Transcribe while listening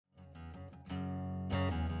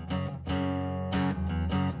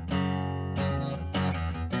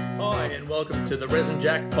and welcome to the Resin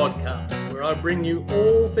Jack podcast, where I bring you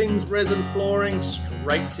all things resin flooring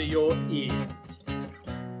straight to your ears.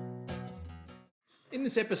 In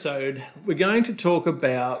this episode, we're going to talk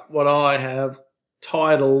about what I have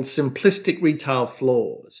titled Simplistic Retail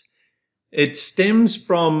Floors. It stems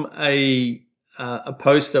from a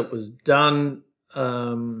post that was done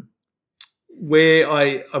where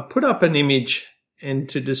I put up an image, and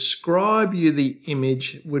to describe you the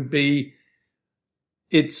image would be,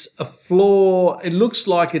 it's a floor, it looks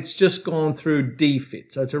like it's just gone through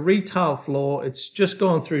defit. So it's a retail floor, it's just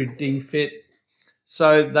gone through defit.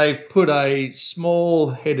 So they've put a small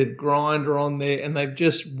headed grinder on there and they've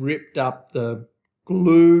just ripped up the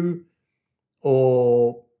glue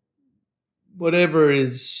or whatever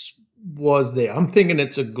was there. I'm thinking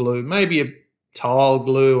it's a glue, maybe a tile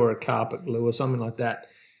glue or a carpet glue or something like that.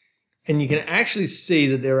 And you can actually see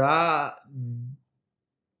that there are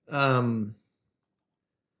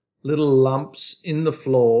little lumps in the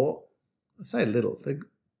floor. I say little,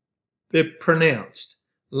 they're pronounced.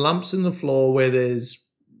 Lumps in the floor where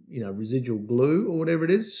there's, residual glue or whatever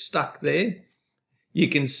it is stuck there. You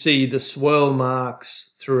can see the swirl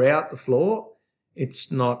marks throughout the floor.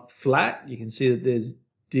 It's not flat. You can see that there's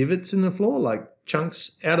divots in the floor, like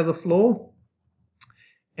chunks out of the floor.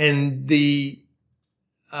 And the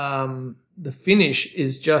finish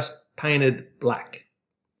is just painted black.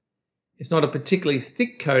 It's not a particularly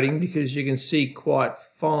thick coating because you can see quite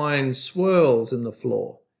fine swirls in the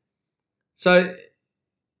floor. So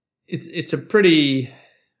it's a pretty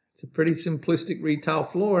simplistic retail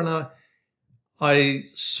floor, and I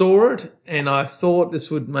saw it and I thought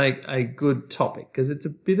this would make a good topic because it's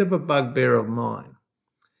a bit of a bugbear of mine.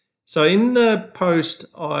 So in the post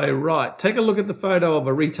I write, take a look at the photo of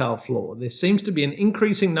a retail floor. There seems to be an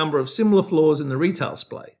increasing number of similar floors in the retail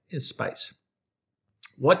space.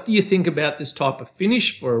 What do you think about this type of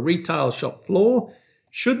finish for a retail shop floor?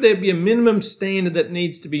 Should there be a minimum standard that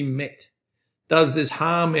needs to be met? Does this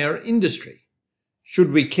harm our industry?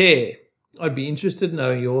 Should we care? I'd be interested to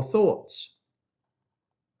know your thoughts.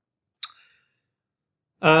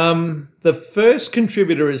 The first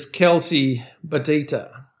contributor is Kelsey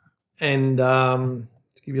Batita. And to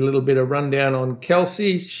give you a little bit of rundown on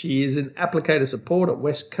Kelsey, she is an applicator support at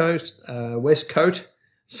Westcote,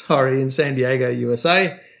 in San Diego,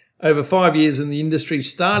 USA. Over 5 years in the industry,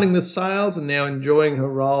 starting with sales and now enjoying her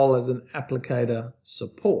role as an applicator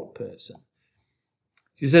support person.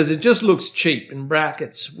 She says it just looks cheap in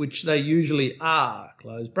brackets, which they usually are,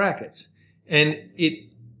 close brackets. And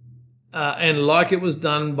like it was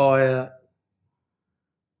done by a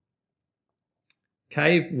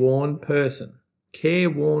careworn person.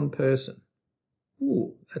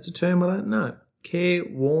 Ooh, that's a term I don't know.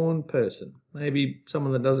 Careworn person. Maybe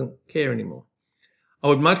someone that doesn't care anymore. I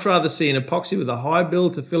would much rather see an epoxy with a high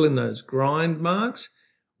build to fill in those grind marks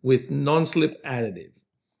with non-slip additive.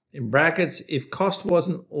 In brackets, if cost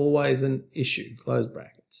wasn't always an issue, close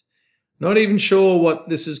brackets. Not even sure what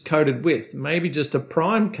this is coated with. Maybe just a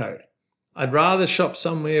prime coat. I'd rather shop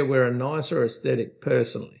somewhere where a nicer aesthetic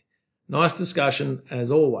personally. Nice discussion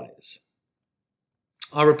as always.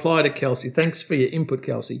 I reply to Kelsey. Thanks for your input,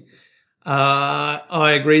 Kelsey.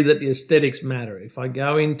 I agree that the aesthetics matter. If I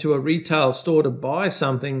go into a retail store to buy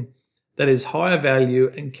something that is higher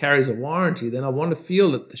value and carries a warranty, then I want to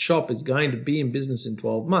feel that the shop is going to be in business in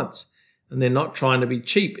 12 months and they're not trying to be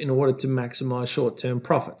cheap in order to maximize short-term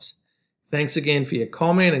profits. Thanks again for your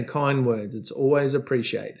comment and kind words. It's always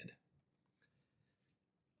appreciated.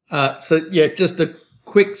 Just a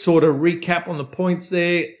quick sort of recap on the points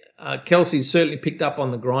there. Kelsey certainly picked up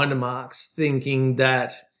on the grinder marks, thinking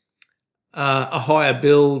that a higher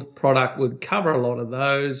build product would cover a lot of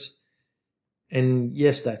those. And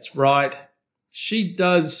yes, that's right. She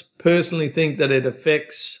does personally think that it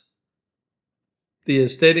affects the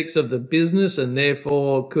aesthetics of the business and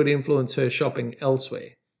therefore could influence her shopping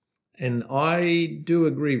elsewhere. And I do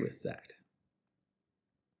agree with that.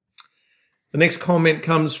 The next comment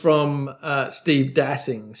comes from Steve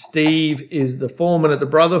Dassing. Steve is the foreman at the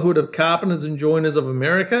Brotherhood of Carpenters and Joiners of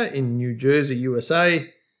America in New Jersey, USA.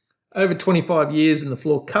 Over 25 years in the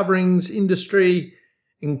floor coverings industry,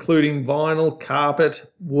 including vinyl, carpet,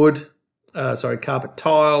 carpet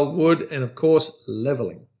tile, wood, and of course,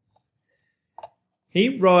 leveling.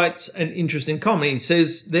 He writes an interesting comment. He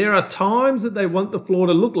says, there are times that they want the floor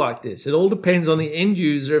to look like this. It all depends on the end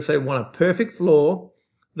user. If they want a perfect floor,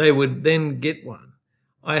 they would then get one.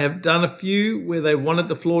 I have done a few where they wanted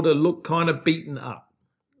the floor to look kind of beaten up.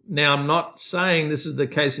 Now, I'm not saying this is the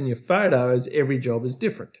case in your photo, as every job is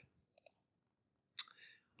different.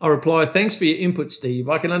 I reply, thanks for your input, Steve.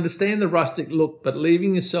 I can understand the rustic look, but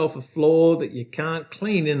leaving yourself a floor that you can't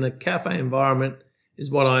clean in a cafe environment is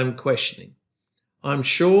what I'm questioning. I'm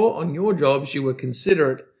sure on your jobs you were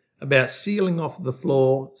considerate about sealing off the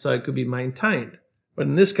floor so it could be maintained, but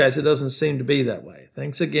in this case it doesn't seem to be that way.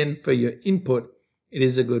 Thanks again for your input. It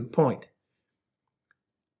is a good point.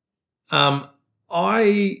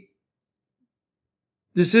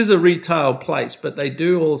 This is a retail place, but they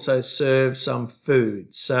do also serve some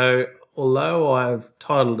food. So although I've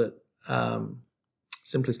titled it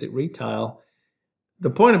Simplistic Retail, the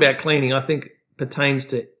point about cleaning, I think, pertains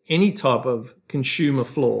to any type of consumer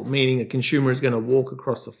floor, meaning a consumer is going to walk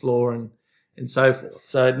across the floor and so forth.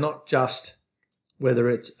 So not just whether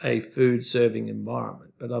it's a food serving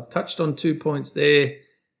environment. But I've touched on 2 points there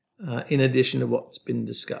in addition to what's been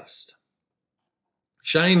discussed.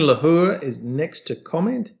 Shane Lahore is next to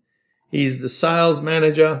comment. He's the sales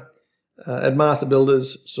manager at Master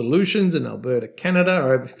Builders Solutions in Alberta, Canada.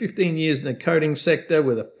 Over 15 years in the coating sector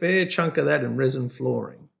with a fair chunk of that in resin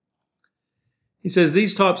flooring. He says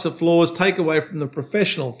these types of floors take away from the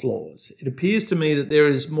professional floors. It appears to me that there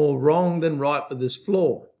is more wrong than right with this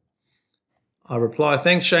floor. I reply,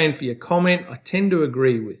 thanks Shane for your comment. I tend to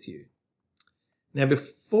agree with you. Now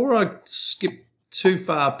before I skip too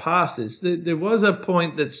far past this, there was a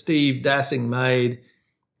point that Steve Dassing made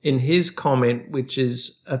in his comment, which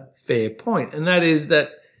is a fair point, and that is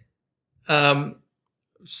that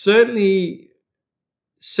certainly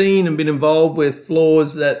seen and been involved with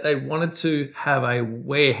floors that they wanted to have a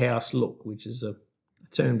warehouse look, which is a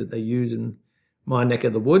term that they use in my neck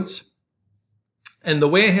of the woods. And the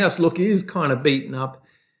warehouse look is kind of beaten up.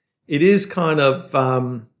 It is kind of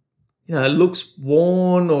it looks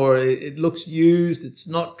worn or it looks used. It's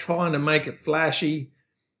not trying to make it flashy.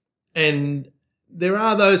 And there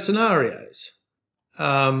are those scenarios.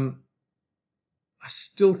 I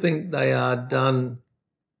still think they are done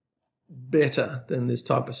better than this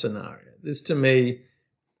type of scenario. This to me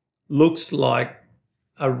looks like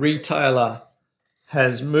a retailer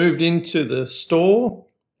has moved into the store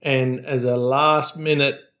and as a last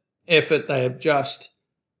minute effort, they have just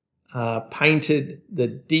painted the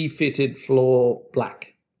defitted floor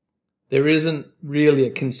black. There isn't really a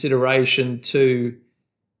consideration to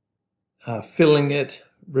filling it,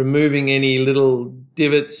 removing any little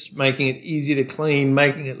divots, making it easy to clean,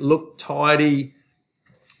 making it look tidy,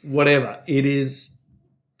 whatever. It is,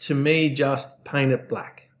 to me, just paint it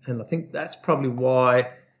black. And I think that's probably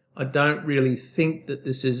why I don't really think that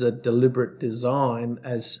this is a deliberate design,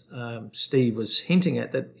 as Steve was hinting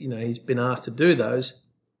at, that he's been asked to do those.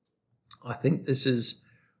 I think this is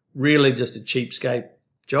really just a cheapskate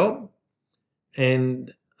job,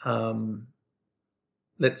 and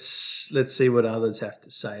let's see what others have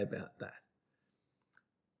to say about that.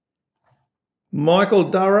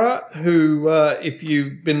 Michael Durra, who, if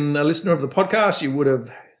you've been a listener of the podcast, you would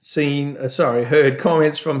have heard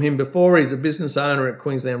comments from him before. He's a business owner at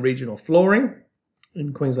Queensland Regional Flooring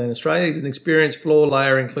in Queensland, Australia. He's an experienced floor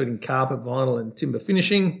layer, including carpet, vinyl, and timber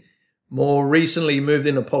finishing. More recently, he moved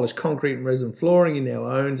into polished concrete and resin flooring. He now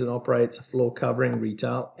owns and operates a floor covering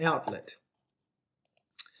retail outlet.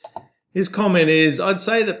 His comment is, I'd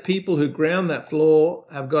say that people who ground that floor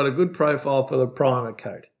have got a good profile for the primer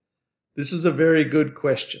coat. This is a very good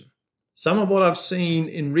question. Some of what I've seen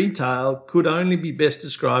in retail could only be best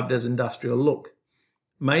described as industrial look.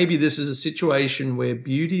 Maybe this is a situation where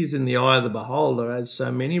beauty is in the eye of the beholder, as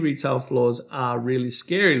so many retail floors are really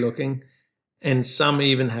scary looking, and some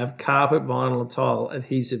even have carpet, vinyl, or tile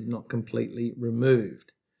adhesive not completely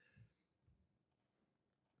removed.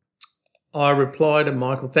 I reply to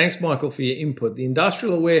Michael, thanks Michael for your input. The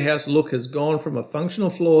industrial warehouse look has gone from a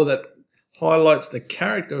functional floor that highlights the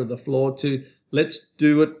character of the floor to let's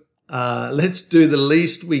do the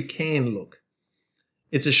least we can look.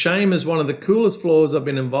 It's a shame, as one of the coolest floors I've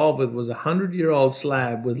been involved with was a 100-year-old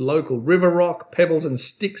slab with local river rock, pebbles and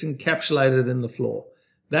sticks encapsulated in the floor.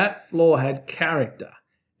 That floor had character,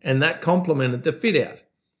 and that complemented the fit out.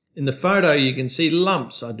 In the photo, you can see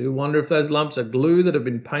lumps. I do wonder if those lumps are glue that have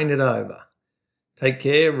been painted over. Take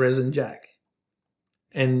care, Resin Jack.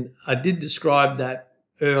 And I did describe that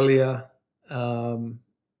earlier.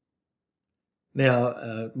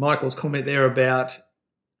 Michael's comment there about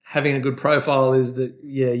having a good profile is that,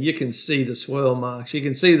 you can see the swirl marks. You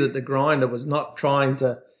can see that the grinder was not trying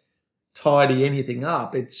to tidy anything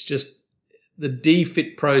up. It's just the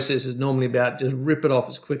defit process is normally about just rip it off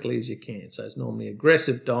as quickly as you can. So it's normally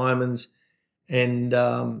aggressive diamonds and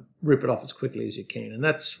rip it off as quickly as you can. And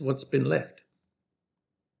that's what's been left.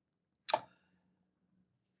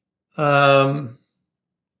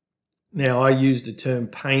 Now, I use the term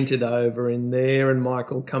painted over in there, and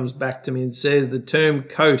Michael comes back to me and says the term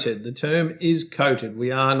coated. The term is coated.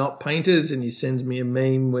 We are not painters, and he sends me a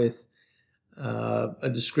meme with a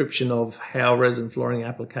description of how resin flooring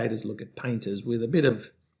applicators look at painters with a bit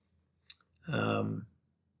of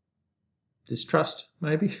distrust,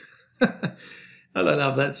 maybe. I don't know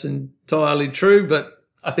if that's entirely true, but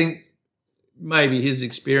I think maybe his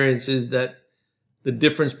experience is that the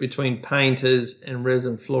difference between painters and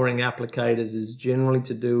resin flooring applicators is generally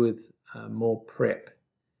to do with more prep.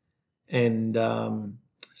 And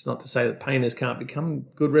it's not to say that painters can't become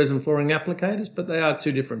good resin flooring applicators, but they are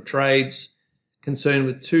two different trades concerned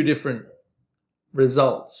with two different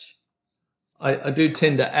results. I do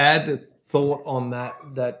tend to add the thought on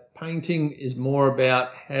that painting is more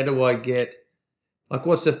about how do I get, like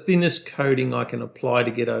what's the thinnest coating I can apply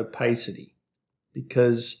to get opacity?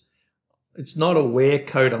 Because it's not a wear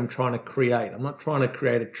coat I'm trying to create. I'm not trying to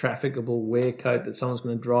create a trafficable wear coat that someone's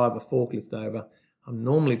going to drive a forklift over. I'm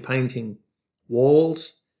normally painting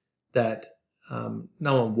walls that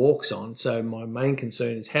no one walks on. So my main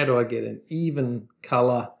concern is how do I get an even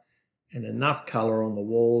colour and enough colour on the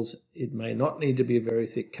walls. It may not need to be a very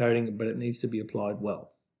thick coating, but it needs to be applied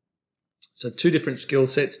well. So two different skill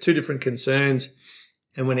sets, two different concerns.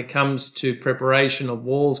 And when it comes to preparation of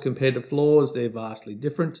walls compared to floors, they're vastly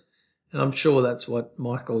different. And I'm sure that's what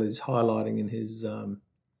Michael is highlighting in his meme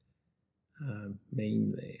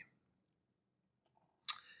there.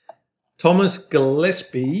 Thomas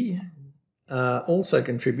Gillespie also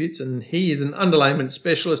contributes, and he is an underlayment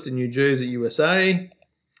specialist in New Jersey, USA.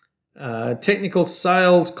 Technical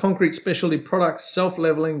sales, concrete specialty products,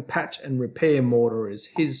 self-leveling, patch and repair mortar is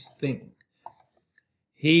his thing.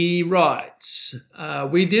 He writes,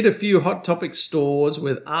 we did a few Hot Topic stores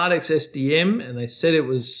with Ardex SDM, and they said it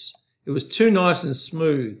was too nice and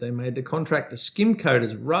smooth. They made the contractor skim coat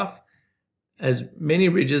as rough as many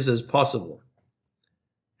ridges as possible.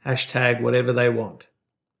 Hashtag whatever they want.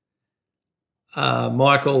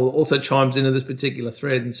 Michael also chimes into this particular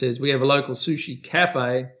thread and says, we have a local sushi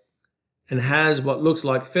cafe and has what looks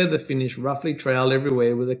like feather finish roughly trailed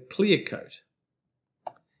everywhere with a clear coat.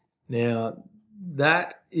 Now,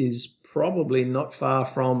 that is probably not far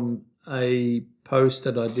from a post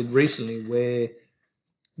that I did recently where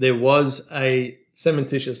there was a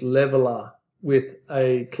cementitious leveler with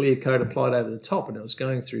a clear coat applied over the top, and it was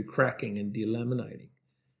going through cracking and delaminating.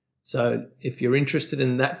 So if you're interested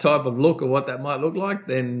in that type of look or what that might look like,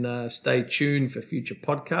 then stay tuned for future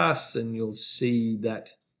podcasts and you'll see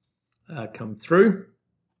that come through.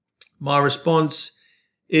 My response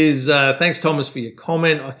is thanks, Thomas, for your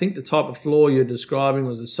comment. I think the type of floor you're describing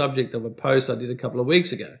was the subject of a post I did a couple of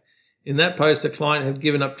weeks ago. In that post, the client had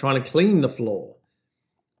given up trying to clean the floor.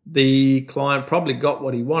 The client probably got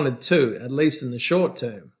what he wanted to, at least in the short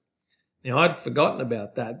term. Now, I'd forgotten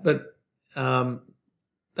about that, but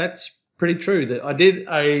that's pretty true. That I did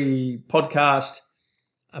a podcast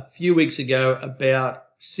a few weeks ago about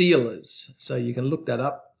sealers. So you can look that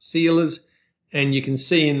up, sealers, and you can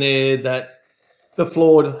see in there that the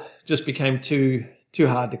floor just became too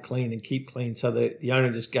hard to clean and keep clean. So the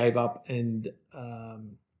owner just gave up, and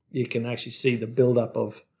you can actually see the buildup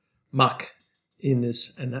of muck in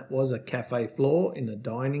this. And that was a cafe floor in a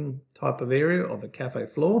dining type of area of a cafe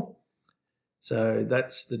floor. So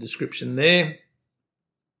that's the description there.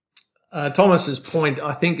 Thomas's point,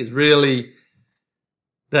 I think, is really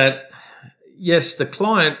that, yes, the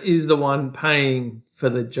client is the one paying for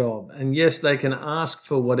the job. And yes, they can ask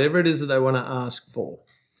for whatever it is that they want to ask for.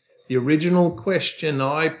 The original question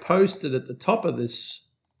I posted at the top of this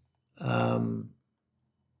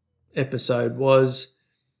episode was,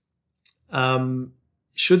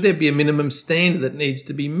 should there be a minimum standard that needs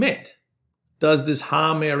to be met? Does this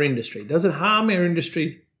harm our industry? Does it harm our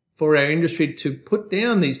industry for our industry to put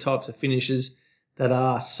down these types of finishes that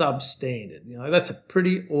are substandard? You know, that's a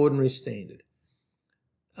pretty ordinary standard.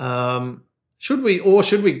 Should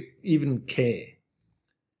we even care?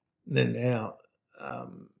 Now, I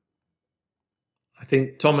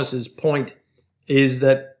think Thomas's point is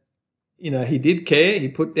that, you know, he did care. He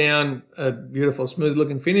put down a beautiful,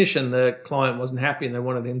 smooth-looking finish, and the client wasn't happy, and they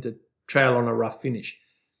wanted him to trail on a rough finish.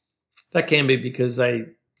 That can be because they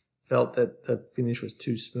felt that the finish was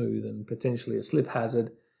too smooth and potentially a slip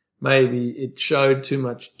hazard. Maybe it showed too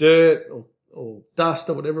much dirt or dust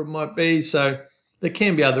or whatever it might be. So there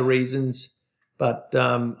can be other reasons, but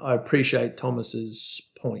I appreciate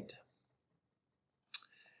Thomas's point.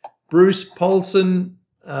 Bruce Paulson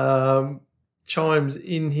chimes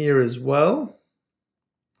in here as well.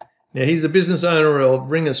 Now, he's the business owner of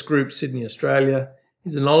Ringus Group, Sydney, Australia.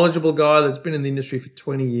 He's a knowledgeable guy that's been in the industry for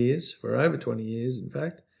over 20 years, in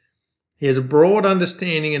fact. He has a broad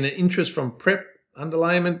understanding and an interest from prep,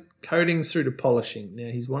 underlayment, coatings through to polishing. Now,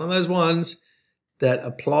 he's one of those ones that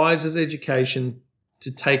applies his education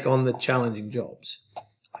to take on the challenging jobs.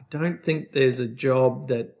 I don't think there's a job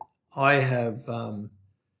that I have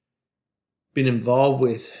been involved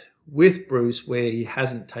with Bruce where he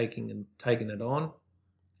hasn't taken it on.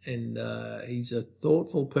 And he's a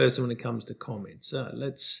thoughtful person when it comes to comments. So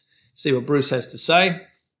let's see what Bruce has to say.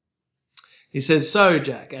 He says, so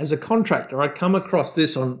Jack, as a contractor, I come across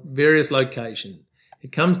this on various locations.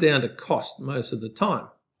 It comes down to cost most of the time.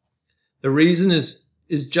 The reason is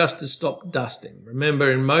just to stop dusting.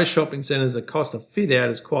 Remember, in most shopping centres, the cost of fit out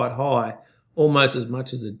is quite high, almost as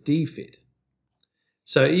much as a defit.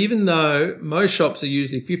 So even though most shops are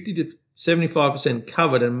usually 50 to 75%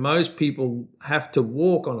 covered and most people have to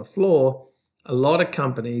walk on a floor, a lot of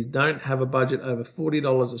companies don't have a budget over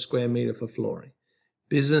 $40 a square metre for flooring.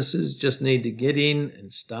 Businesses just need to get in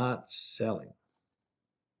and start selling.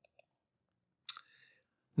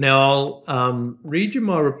 Now, I'll read you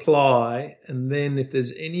my reply, and then if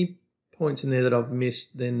there's any points in there that I've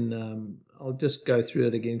missed, then I'll just go through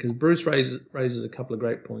it again because Bruce raises a couple of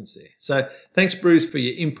great points there. So thanks, Bruce, for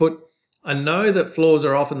your input. I know that floors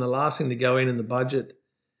are often the last thing to go in and the budget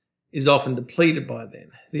is often depleted by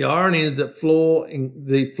then. The irony is that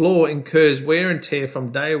the floor incurs wear and tear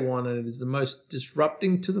from day one, and it is the most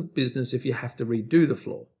disrupting to the business if you have to redo the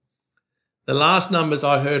floor. The last numbers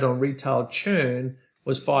I heard on retail churn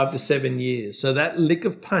was 5 to 7 years, so that lick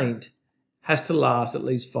of paint has to last at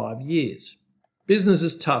least 5 years. Business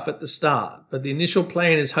is tough at the start, but the initial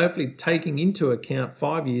plan is hopefully taking into account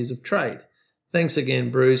 5 years of trade. Thanks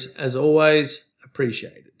again, Bruce. As always,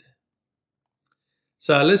 appreciated.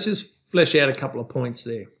 So let's just flesh out a couple of points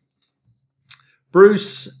there.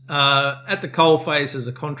 Bruce, at the coalface as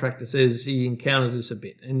a contractor, says he encounters this a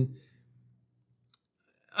bit. And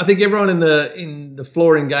I think everyone in the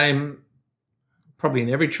flooring game, probably in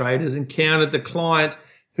every trade, has encountered the client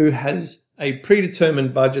who has a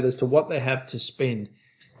predetermined budget as to what they have to spend.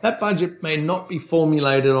 That budget may not be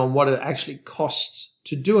formulated on what it actually costs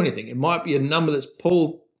to do anything. It might be a number that's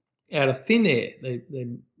pulled out of thin air.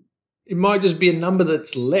 It might just be a number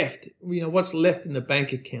that's left, what's left in the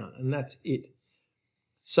bank account, and that's it.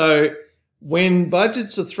 So when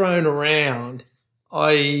budgets are thrown around,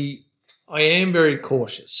 I am very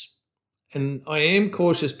cautious. And I am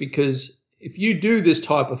cautious because if you do this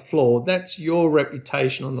type of floor, that's your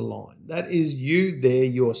reputation on the line. That is you there,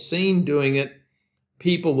 you're seen doing it.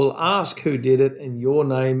 People will ask who did it, and your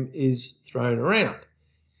name is thrown around.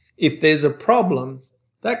 If there's a problem,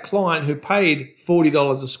 that client who paid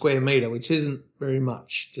 $40 a square metre, which isn't very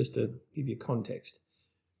much, just to give you context,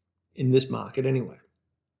 in this market anyway,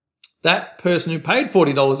 that person who paid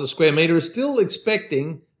 $40 a square metre is still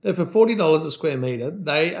expecting that for $40 a square metre,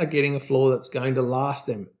 they are getting a floor that's going to last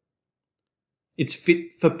them. It's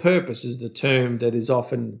fit for purpose is the term that is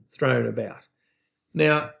often thrown about.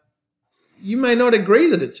 Now, you may not agree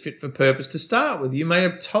that it's fit for purpose to start with. You may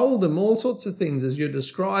have told them all sorts of things as you're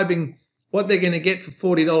describing what they're going to get for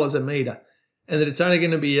 $40 a metre, and that it's only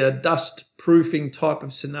going to be a dust-proofing type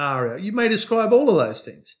of scenario. You may describe all of those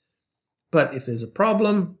things. But if there's a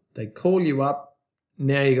problem, they call you up.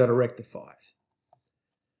 Now you got to rectify it.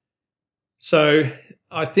 So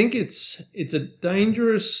I think it's a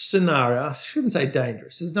dangerous scenario. I shouldn't say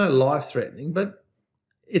dangerous. There's no life-threatening, but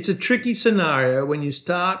it's a tricky scenario when you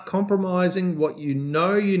start compromising what you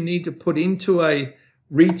know you need to put into a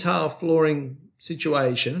retail flooring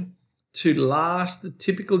situation to last the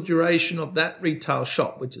typical duration of that retail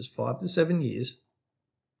shop, which is 5 to 7 years,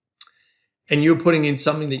 and you're putting in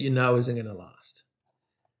something that you know isn't going to last.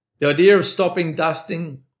 The idea of stopping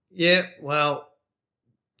dusting, yeah, well,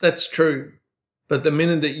 that's true. But the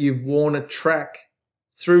minute that you've worn a track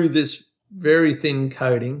through this very thin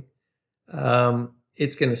coating,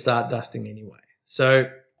 it's going to start dusting anyway. So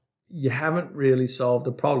you haven't really solved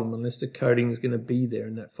the problem unless the coating is going to be there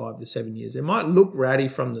in that 5 to 7 years. It might look ratty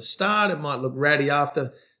from the start. It might look ratty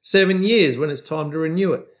after 7 years when it's time to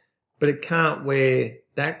renew it. But it can't wear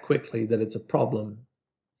that quickly that it's a problem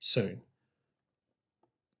soon.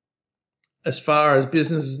 As far as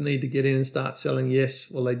businesses need to get in and start selling, yes,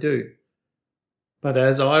 well, they do. But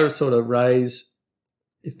as I sort of raise,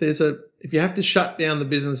 if you have to shut down the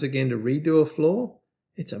business again to redo a floor,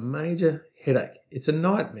 it's a major headache. It's a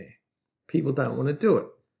nightmare. People don't want to do it.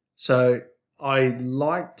 So I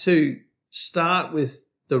like to start with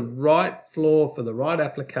the right floor for the right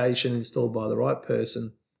application installed by the right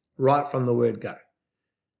person right from the word go.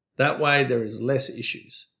 That way there is less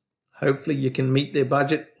issues. Hopefully you can meet their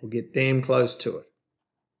budget or get damn close to it.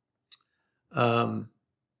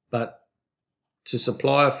 But to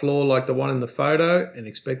supply a floor like the one in the photo and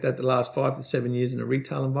expect that to last 5 to 7 years in a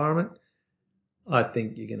retail environment, I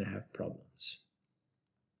think you're going to have problems.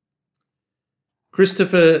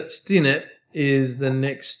 Christopher Stinnett is the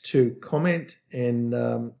next to comment,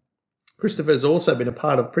 and Christopher's also been a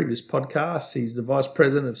part of previous podcasts. He's the Vice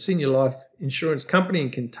President of Senior Life Insurance Company in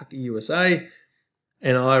Kentucky, USA,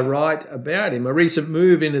 and I write about him. A recent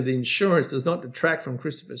move into the insurance does not detract from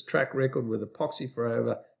Christopher's track record with epoxy for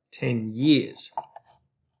over 10 years.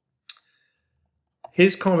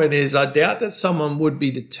 His comment is, I doubt that someone would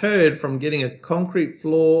be deterred from getting a concrete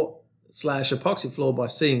floor / epoxy floor by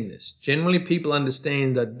seeing this. Generally, people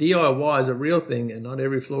understand that DIY is a real thing and not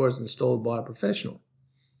every floor is installed by a professional.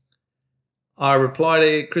 I reply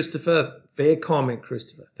to Christopher, fair comment,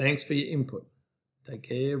 Christopher. Thanks for your input. Take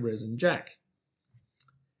care, Resin Jack.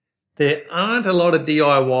 There aren't a lot of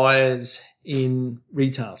DIYers in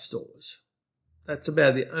retail stores. That's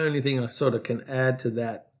about the only thing I sort of can add to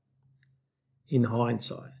that in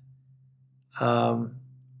hindsight.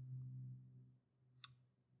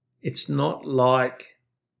 It's not like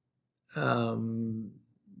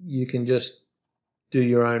you can just do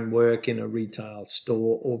your own work in a retail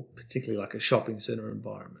store or particularly like a shopping centre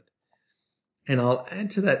environment. And I'll add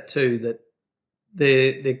to that too that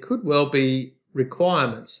there could well be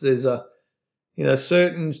requirements. There's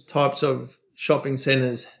certain types of shopping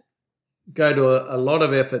centres go to a lot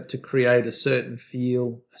of effort to create a certain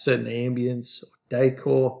feel, a certain ambience or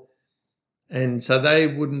decor. And so they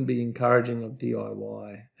wouldn't be encouraging of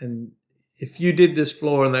DIY. And if you did this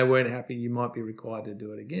floor and they weren't happy, you might be required to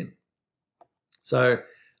do it again. So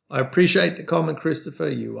I appreciate the comment, Christopher.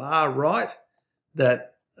 You are right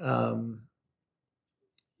that, you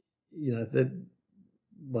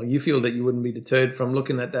feel that you wouldn't be deterred from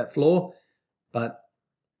looking at that floor, but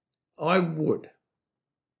I would.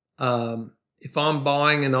 If I'm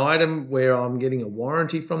buying an item where I'm getting a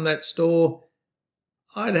warranty from that store,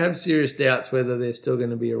 I'd have serious doubts whether they're still going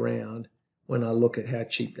to be around when I look at how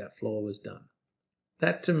cheap that floor was done.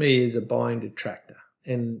 That to me is a buying detractor.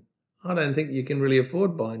 And I don't think you can really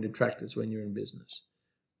afford buying detractors when you're in business.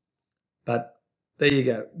 But there you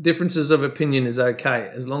go. Differences of opinion is okay.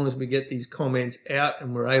 As long as we get these comments out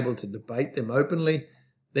and we're able to debate them openly,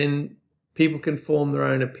 then people can form their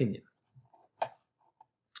own opinion.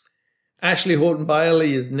 Ashley Horton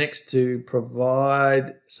Bailey is next to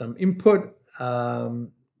provide some input.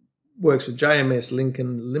 Works for JMS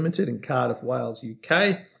Lincoln Limited in Cardiff, Wales, UK.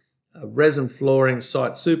 A resin flooring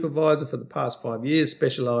site supervisor for the past 5 years,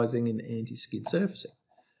 specialising in anti-skid surfacing.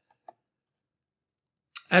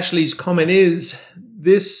 Ashley's comment is,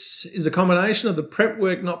 this is a combination of the prep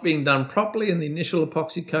work not being done properly and the initial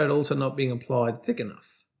epoxy coat also not being applied thick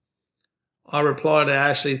enough. I reply to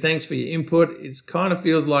Ashley, thanks for your input. It kind of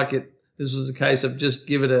feels like this was a case of just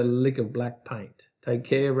give it a lick of black paint. Take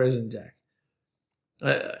care, Resin Jack.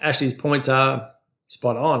 Ashley's points are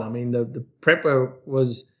spot on. I mean, the prep work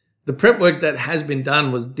that has been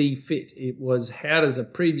done was defit. It was how does a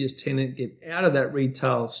previous tenant get out of that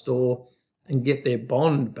retail store and get their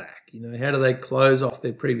bond back? How do they close off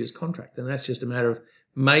their previous contract? And that's just a matter of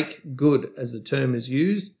make good, as the term is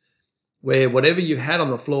used, where whatever you had on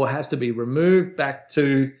the floor has to be removed back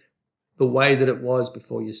to the way that it was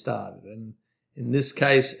before you started. And in this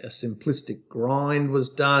case, a simplistic grind was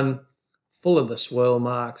done, full of the swirl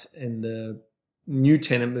marks, and the new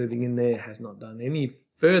tenant moving in there has not done any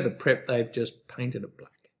further prep. They've just painted it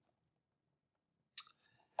black.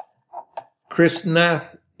 Chris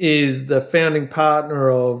Nath is the founding partner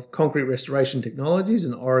of Concrete Restoration Technologies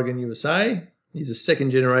in Oregon, USA. He's a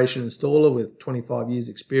second-generation installer with 25 years'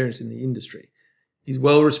 experience in the industry. He's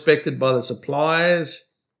well respected by the suppliers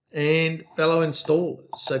and fellow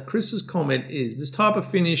installers. So Chris's comment is, this type of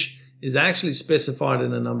finish is actually specified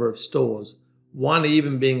in a number of stores, one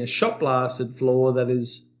even being a shot-blasted floor that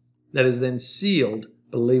is then sealed,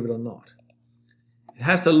 believe it or not. It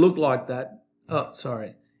has to look like that.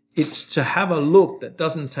 It's to have a look that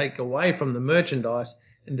doesn't take away from the merchandise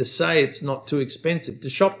and to say it's not too expensive to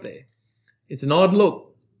shop there. It's an odd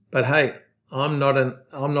look, but hey, I'm not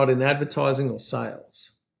in advertising or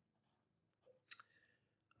sales.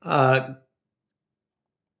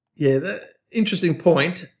 Interesting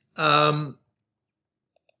point. I'll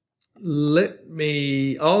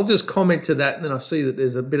just comment to that, and then I see that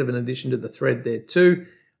there's a bit of an addition to the thread there too.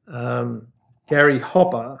 Gary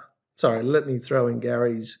Hopper, let me throw in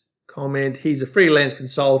Gary's comment. He's a freelance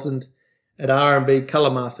consultant at R&B Colour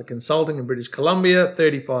Master Consulting in British Columbia,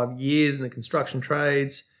 35 years in the construction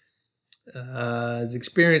trades. His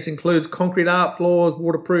experience includes concrete art floors,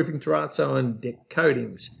 waterproofing, terrazzo, and deck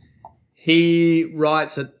coatings. He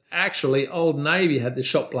writes that actually Old Navy had the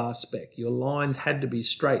shop blast spec. Your lines had to be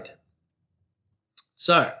straight.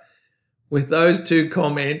 So with those two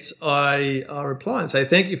comments, I reply and say,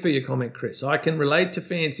 thank you for your comment, Chris. I can relate to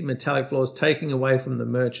fancy metallic floors taking away from the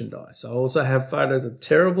merchandise. I also have photos of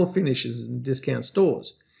terrible finishes in discount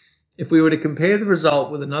stores. If we were to compare the result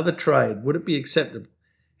with another trade, would it be acceptable?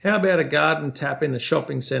 How about a garden tap in a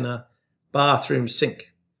shopping centre bathroom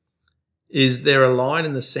sink? Is there a line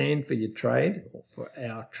in the sand for your trade or for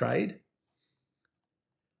our trade?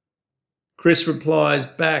 Chris replies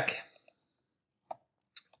back,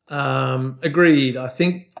 agreed. I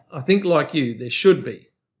think like you, there should be,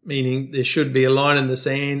 meaning there should be a line in the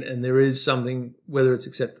sand and there is something, whether it's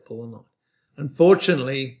acceptable or not.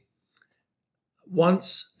 Unfortunately,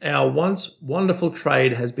 our once wonderful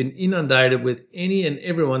trade has been inundated with any and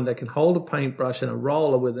everyone that can hold a paintbrush and a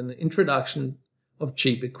roller with an introduction of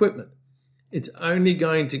cheap equipment. It's only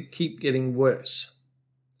going to keep getting worse.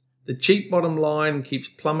 The cheap bottom line keeps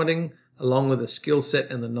plummeting along with the skill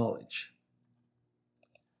set and the knowledge.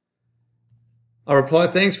 I reply,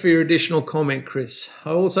 thanks for your additional comment, Chris. I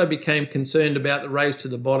also became concerned about the race to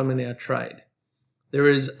the bottom in our trade. There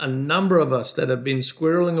is a number of us that have been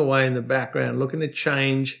squirreling away in the background looking to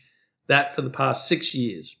change that for the past 6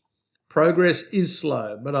 years. Progress is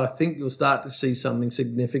slow, but I think you'll start to see something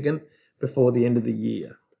significant before the end of the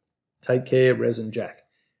year. Take care, Rez and Jack.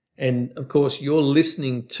 And of course, you're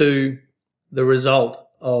listening to the result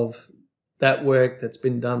of that work that's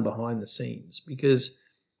been done behind the scenes, because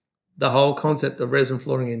the whole concept of Resin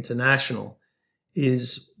Flooring International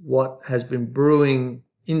is what has been brewing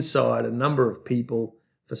inside a number of people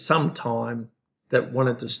for some time that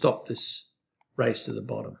wanted to stop this race to the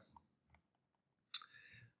bottom.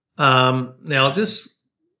 Now, I'll just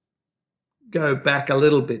go back a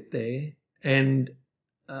little bit there. And,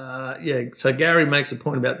 so Gary makes a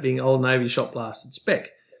point about being Old Navy shop blasted spec.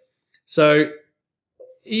 So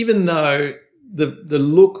even though the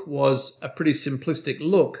look was a pretty simplistic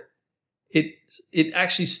look, it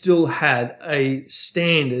actually still had a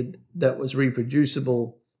standard that was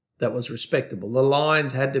reproducible, that was respectable. The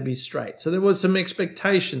lines had to be straight. So there was some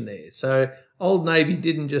expectation there. So Old Navy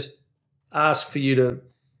didn't just ask for you to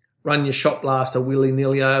run your shop blaster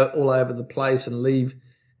willy-nilly all over the place and leave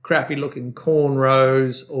crappy looking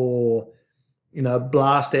cornrows or,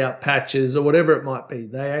 blast out patches or whatever it might be.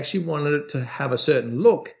 They actually wanted it to have a certain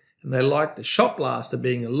look, and they liked the shop blaster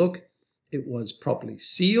being a look. It was properly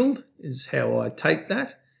sealed, is how I take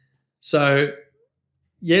that. So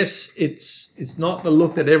yes, it's not the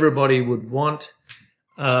look that everybody would want.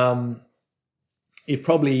 It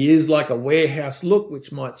probably is like a warehouse look,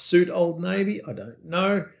 which might suit Old Navy. I don't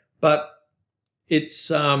know, but it's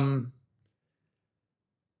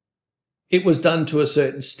it was done to a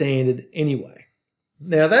certain standard anyway.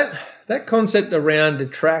 Now that concept around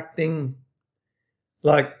detracting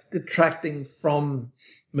from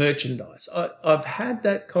merchandise, I've had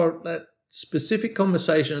that specific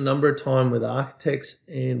conversation a number of times with architects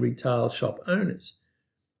and retail shop owners.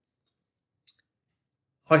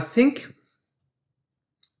 I think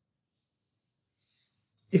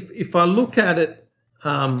if I look at it,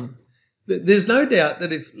 there's no doubt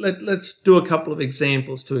that let's do a couple of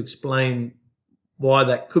examples to explain why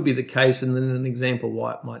that could be the case, and then an example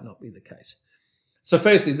why it might not be the case. So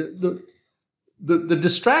firstly, the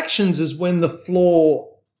distractions is when the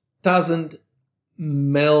floor doesn't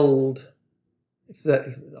meld.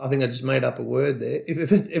 I think I just made up a word there.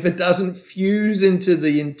 If it doesn't fuse into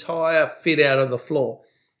the entire fit out of the floor.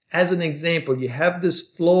 As an example, you have this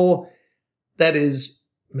floor that is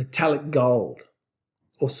metallic gold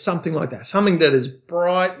or something like that, something that is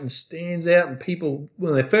bright and stands out, and people,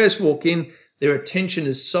 when they first walk in, their attention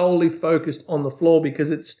is solely focused on the floor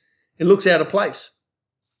because it looks out of place.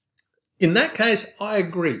 In that case, I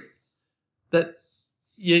agree that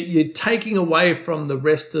you're taking away from the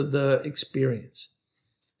rest of the experience.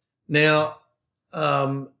 Now,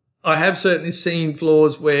 I have certainly seen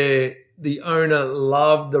floors where the owner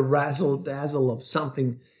loved the razzle dazzle of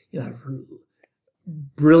something,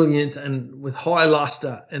 brilliant and with high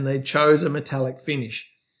luster, and they chose a metallic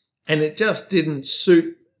finish, and it just didn't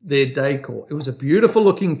suit their decor. It was a beautiful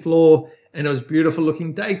looking floor and it was beautiful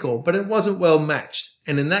looking decor, but it wasn't well matched.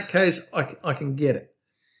 And in that case, I can get it.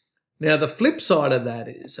 Now, the flip side of that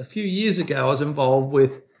is a few years ago, I was involved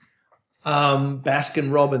with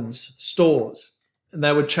Baskin Robbins stores, and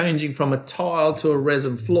they were changing from a tile to a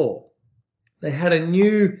resin floor. They had a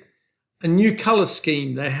new color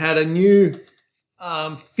scheme. They had a new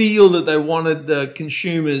feel that they wanted the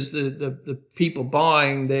consumers, the people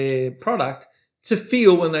buying their product, to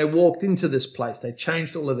feel when they walked into this place. They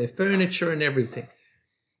changed all of their furniture and everything.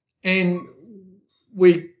 And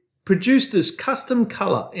we produced this custom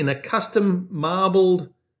color in a custom marbled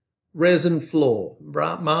resin floor,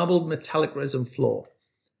 marbled metallic resin floor.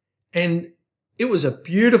 And it was a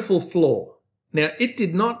beautiful floor. Now, it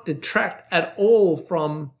did not detract at all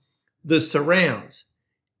from the surrounds.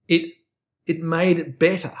 It made it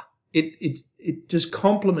better. It just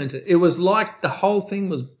complemented. It was like the whole thing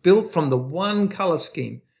was built from the one color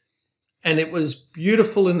scheme, and it was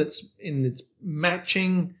beautiful in its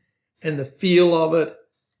matching and the feel of it.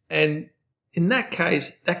 And in that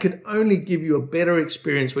case, that could only give you a better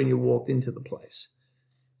experience when you walked into the place.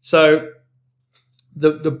 So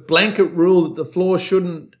the blanket rule that the floor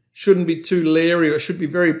shouldn't be too leery or should be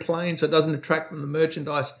very plain so it doesn't detract from the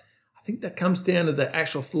merchandise, I think that comes down to the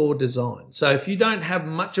actual floor design. So if you don't have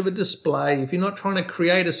much of a display, if you're not trying to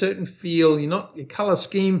create a certain feel, your color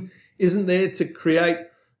scheme isn't there to create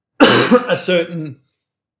a certain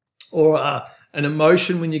or an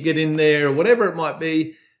emotion when you get in there or whatever it might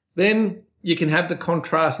be, then you can have the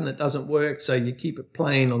contrast and it doesn't work, so you keep it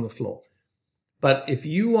plain on the floor. But if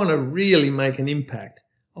you want to really make an impact,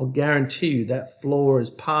 I'll guarantee you that floor is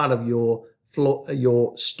part of your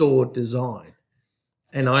store design.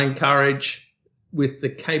 And I encourage, with the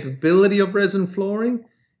capability of resin flooring,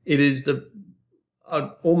 it is I'd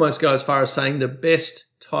almost go as far as saying the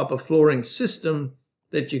best type of flooring system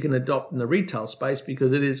that you can adopt in the retail space,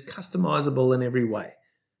 because it is customizable in every way,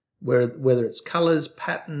 whether it's colors,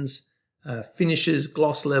 patterns, finishes,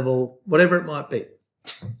 gloss level, whatever it might be.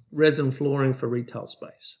 Resin flooring for retail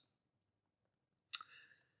space.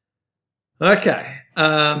 Okay.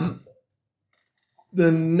 The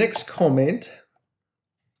next comment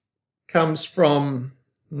comes from,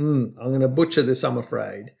 I'm going to butcher this, I'm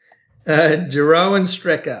afraid. Jeroen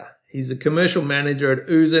Strecker. He's a commercial manager at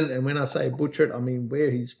Ozen, and when I say butcher it, I mean where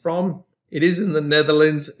he's from. It is in the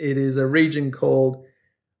Netherlands. It is a region called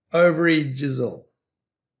Overijssel.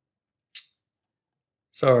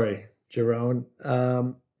 Sorry, Jeroen.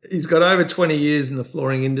 He's got over 20 years in the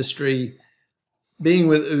flooring industry. Being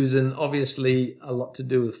with Ozen, obviously a lot to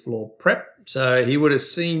do with floor prep. So he would have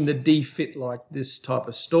seen the D-Fit like this type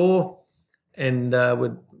of store and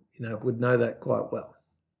would know that quite well.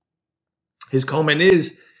 His comment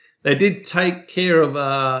is, they did take care of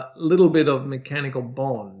a little bit of mechanical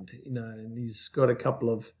bond, and he's got a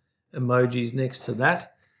couple of emojis next to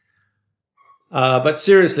that. But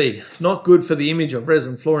seriously, not good for the image of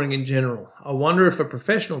resin flooring in general. I wonder if a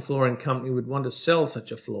professional flooring company would want to sell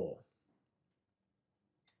such a floor.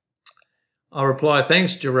 I'll reply,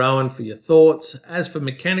 thanks, Jeroen, for your thoughts. As for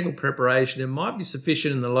mechanical preparation, it might be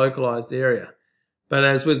sufficient in the localized area. But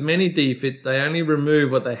as with many D-Fits, they only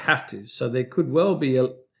remove what they have to, so there could well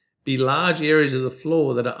be large areas of the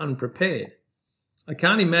floor that are unprepared. I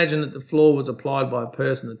can't imagine that the floor was applied by a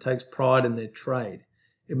person that takes pride in their trade.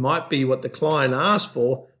 It might be what the client asked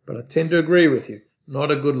for, but I tend to agree with you.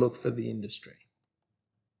 Not a good look for the industry.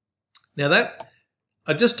 Now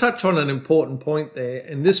I just touched on an important point there,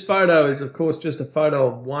 and this photo is, of course, just a photo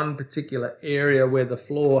of one particular area where the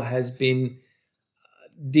floor has been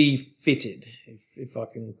de-fitted, if I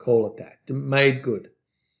can call it that, made good.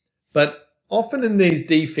 But often in these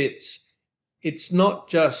D-Fits, it's not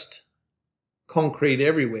just concrete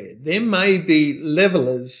everywhere. There may be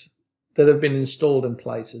levelers that have been installed in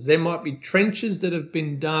places. There might be trenches that have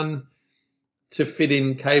been done to fit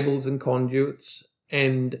in cables and conduits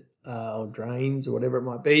and or drains or whatever it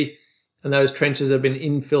might be. And those trenches have been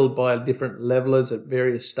infilled by different levelers at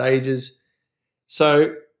various stages.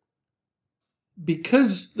 So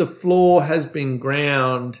because the floor has been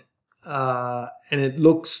ground and it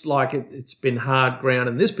looks like it's been hard ground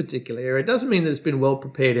in this particular area, it doesn't mean that it's been well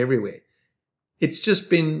prepared everywhere. It's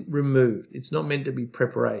just been removed. It's not meant to be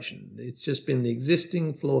preparation. It's just been the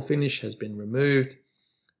existing floor finish has been removed.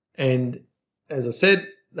 And as I said,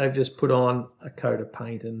 they've just put on a coat of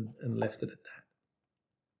paint and left it at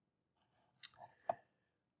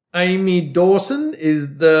that. Amy Dawson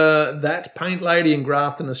is that paint lady in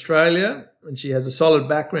Grafton, Australia, and she has a solid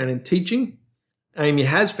background in teaching. Amy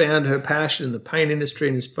has found her passion in the paint industry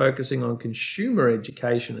and is focusing on consumer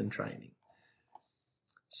education and training.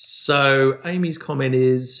 So Amy's comment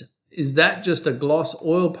is that just a gloss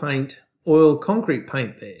oil concrete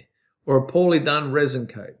paint there, or a poorly done resin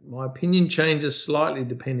coat? My opinion changes slightly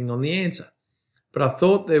depending on the answer, but I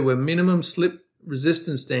thought there were minimum slip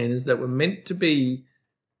resistance standards that were meant to be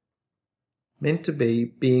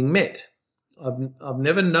being met. I've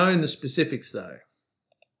never known the specifics though.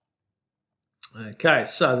 Okay,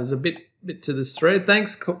 so there's a bit to this thread.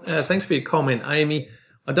 Thanks for your comment, Amy.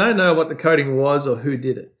 I don't know what the coating was or who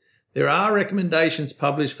did it. There are recommendations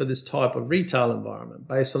published for this type of retail environment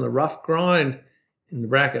based on the rough grind in the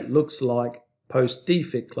bracket. Looks like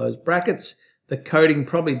post-defect, close brackets. The coating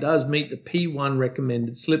probably does meet the P1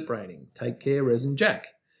 recommended slip rating. Take care, Resin Jack.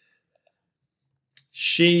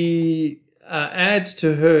 She adds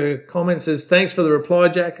to her comment, says, thanks for the reply,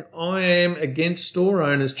 Jack. I am against store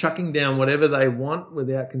owners chucking down whatever they want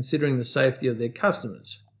without considering the safety of their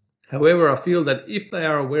customers. However, I feel that if they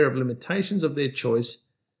are aware of limitations of their choice,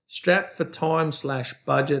 strapped for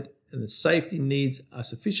time/budget, and the safety needs are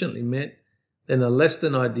sufficiently met, then a less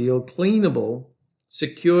than ideal, cleanable,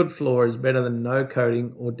 secured floor is better than no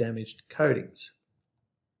coating or damaged coatings.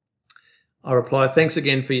 I reply, thanks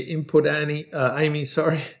again for your input, Amy.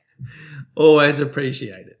 Always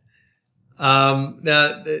appreciate it.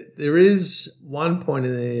 Now, there is one point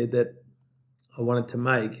in there that I wanted to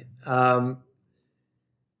make.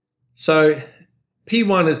 So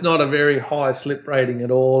P1 is not a very high slip rating at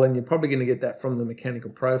all, and you're probably going to get that from the mechanical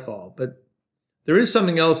profile. But there is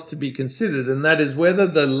something else to be considered, and that is whether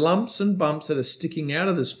the lumps and bumps that are sticking out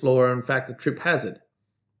of this floor are in fact a trip hazard.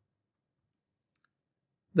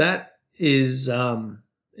 That is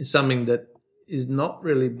something that is not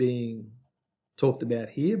really being talked about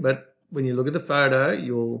here, but when you look at the photo,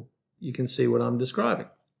 you can see what I'm describing.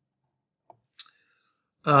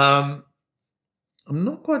 I'm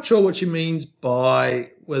not quite sure what she means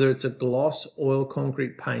by whether it's a gloss oil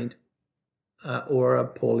concrete paint or a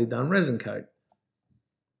poorly done resin coat.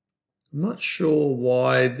 I'm not sure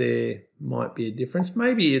why there might be a difference.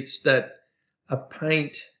 Maybe it's that a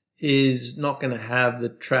paint is not going to have the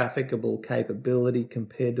trafficable capability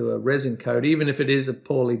compared to a resin coat, even if it is a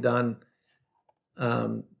poorly done,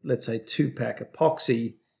 let's say 2-pack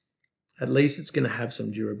epoxy. At least it's going to have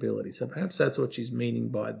some durability. So perhaps that's what she's meaning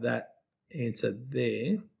by that answer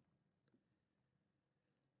there.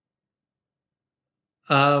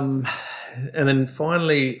 And then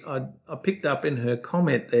finally, I picked up in her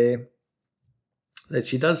comment there that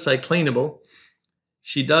she does say cleanable.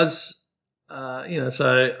 She does,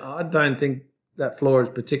 so I don't think that floor is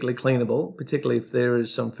particularly cleanable, particularly if there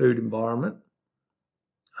is some food environment.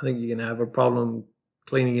 I think you're going to have a problem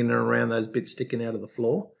cleaning in and around those bits sticking out of the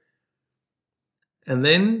floor. And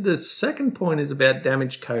then the second point is about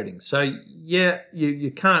damaged coating. So, yeah,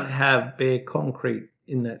 you can't have bare concrete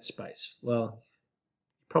in that space. Well,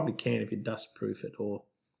 you probably can if you dust-proof it, or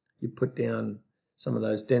you put down some of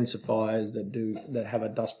those densifiers that have a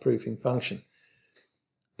dust-proofing function.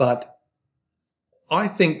 But I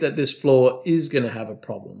think that this floor is going to have a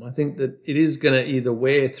problem. I think that it is going to either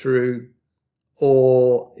wear through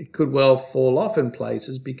or it could well fall off in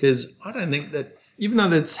places, because I don't think that, even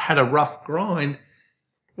though it's had a rough grind,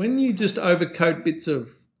 when you just overcoat bits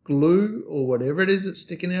of glue or whatever it is that's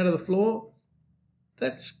sticking out of the floor,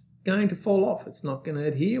 that's going to fall off. It's not going to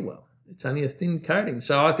adhere well. It's only a thin coating.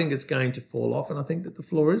 So I think it's going to fall off, and I think that the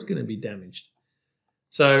floor is going to be damaged.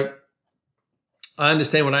 So I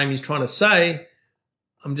understand what Amy's trying to say.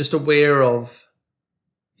 I'm just aware of,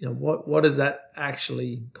 what does that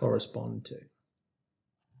actually correspond to?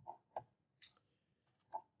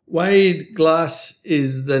 Wade Glass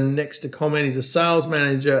is the next to comment. He's a sales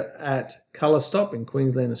manager at ColourStop in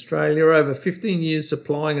Queensland, Australia. Over 15 years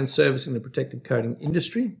supplying and servicing the protective coating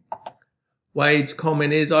industry. Wade's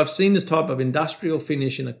comment is, I've seen this type of industrial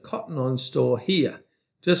finish in a Cotton On store here.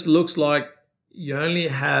 Just looks like you only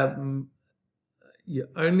have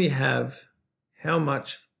how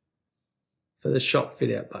much for the shop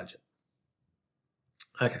fit out budget.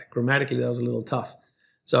 Okay, grammatically that was a little tough.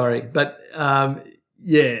 Sorry, but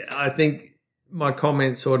yeah, I think my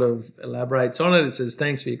comment sort of elaborates on it. It says,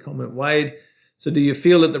 thanks for your comment, Wade. So do you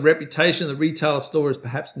feel that the reputation of the retail store is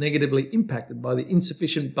perhaps negatively impacted by the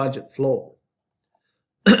insufficient budget floor?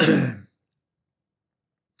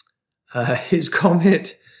 His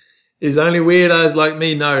comment is, only weirdos like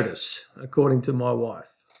me notice, according to my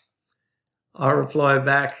wife. I reply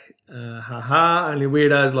back, only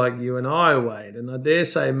weirdos like you and I, Wade, and I dare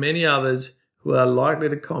say many others who are likely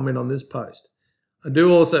to comment on this post. I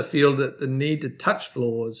do also feel that the need to touch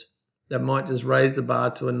floors that might just raise the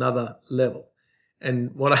bar to another level.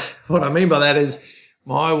 And what I mean by that is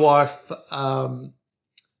my wife,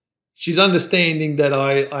 she's understanding that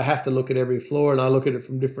I have to look at every floor, and I look at it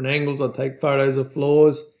from different angles. I take photos of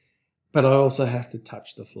floors, but I also have to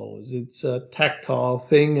touch the floors. It's a tactile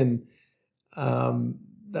thing, and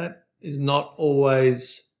that is not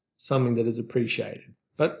always something that is appreciated.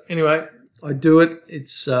 But anyway, I do it.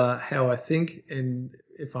 It's how I think, and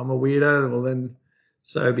if I'm a weirdo, well then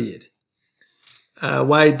so be it.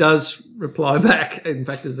 Wade does reply back. In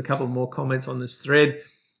fact, there's a couple more comments on this thread.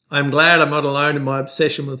 I'm glad I'm not alone in my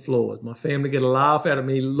obsession with floors. My family get a laugh out of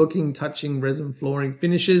me touching resin flooring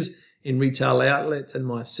finishes in retail outlets and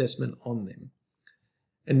my assessment on them.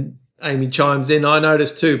 And Amy chimes in, I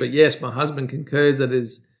noticed too, but yes, my husband concurs that it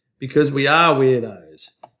is because we are weirdos.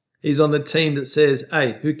 He's on the team that says,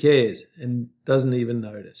 hey, who cares, and doesn't even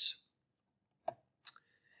notice.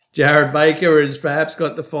 Jared Baker has perhaps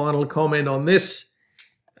got the final comment on this.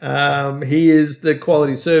 He is the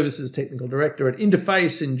Quality Services Technical Director at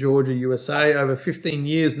Interface in Georgia, USA, over 15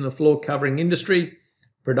 years in the floor covering industry,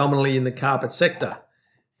 predominantly in the carpet sector.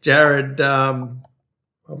 Jared,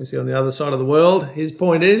 obviously on the other side of the world, his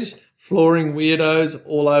point is flooring weirdos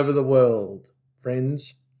all over the world,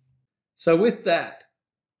 friends. So with that,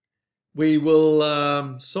 we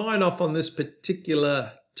will sign off on this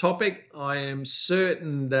particular topic. I am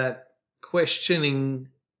certain that questioning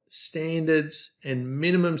standards and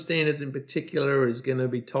minimum standards in particular is going to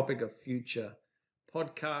be topic of future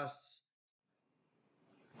podcasts.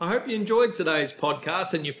 I hope you enjoyed today's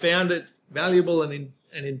podcast and you found it valuable and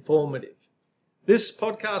informative. This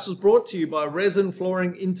podcast was brought to you by Resin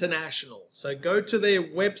Flooring International. So go to their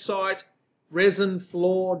website,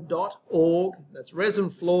 resinfloor.org. That's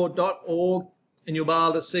resinfloor.org. And you'll be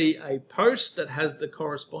able to see a post that has the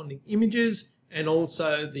corresponding images and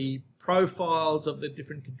also the profiles of the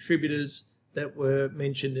different contributors that were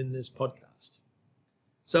mentioned in this podcast.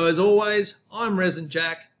 So as always, I'm Resin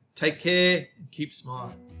Jack. Take care and keep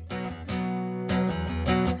smiling.